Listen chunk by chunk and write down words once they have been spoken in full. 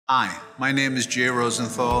Hi, my name is Jay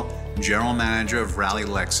Rosenthal, General Manager of Rallye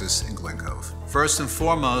Lexus in Glen Cove. First and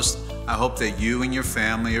foremost, I hope that you and your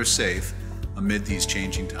family are safe amid these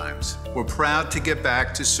changing times. We're proud to get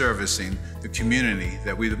back to servicing the community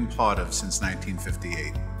that we've been part of since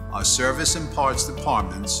 1958. Our service and parts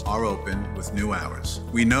departments are open with new hours.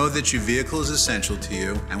 We know that your vehicle is essential to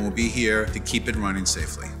you and will be here to keep it running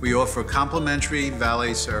safely. We offer complimentary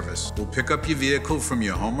valet service. We'll pick up your vehicle from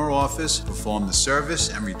your home or office, perform the service,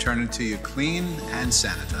 and return it to you clean and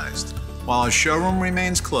sanitized. While our showroom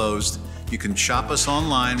remains closed, you can shop us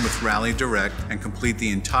online with Rallye Direct and complete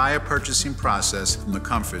the entire purchasing process from the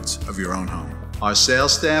comforts of your own home. Our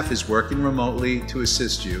sales staff is working remotely to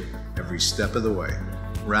assist you every step of the way.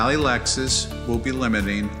 Rallye Lexus will be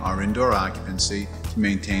limiting our indoor occupancy to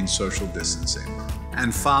maintain social distancing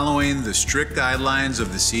and following the strict guidelines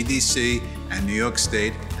of the CDC and New York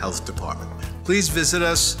State Health Department. Please visit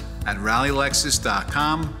us at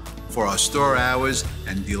RallyeLexus.com for our store hours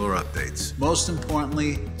and dealer updates. Most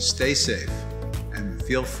importantly, stay safe and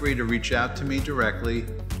feel free to reach out to me directly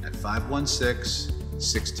at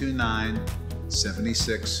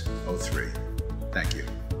 516-629-7603. Thank you.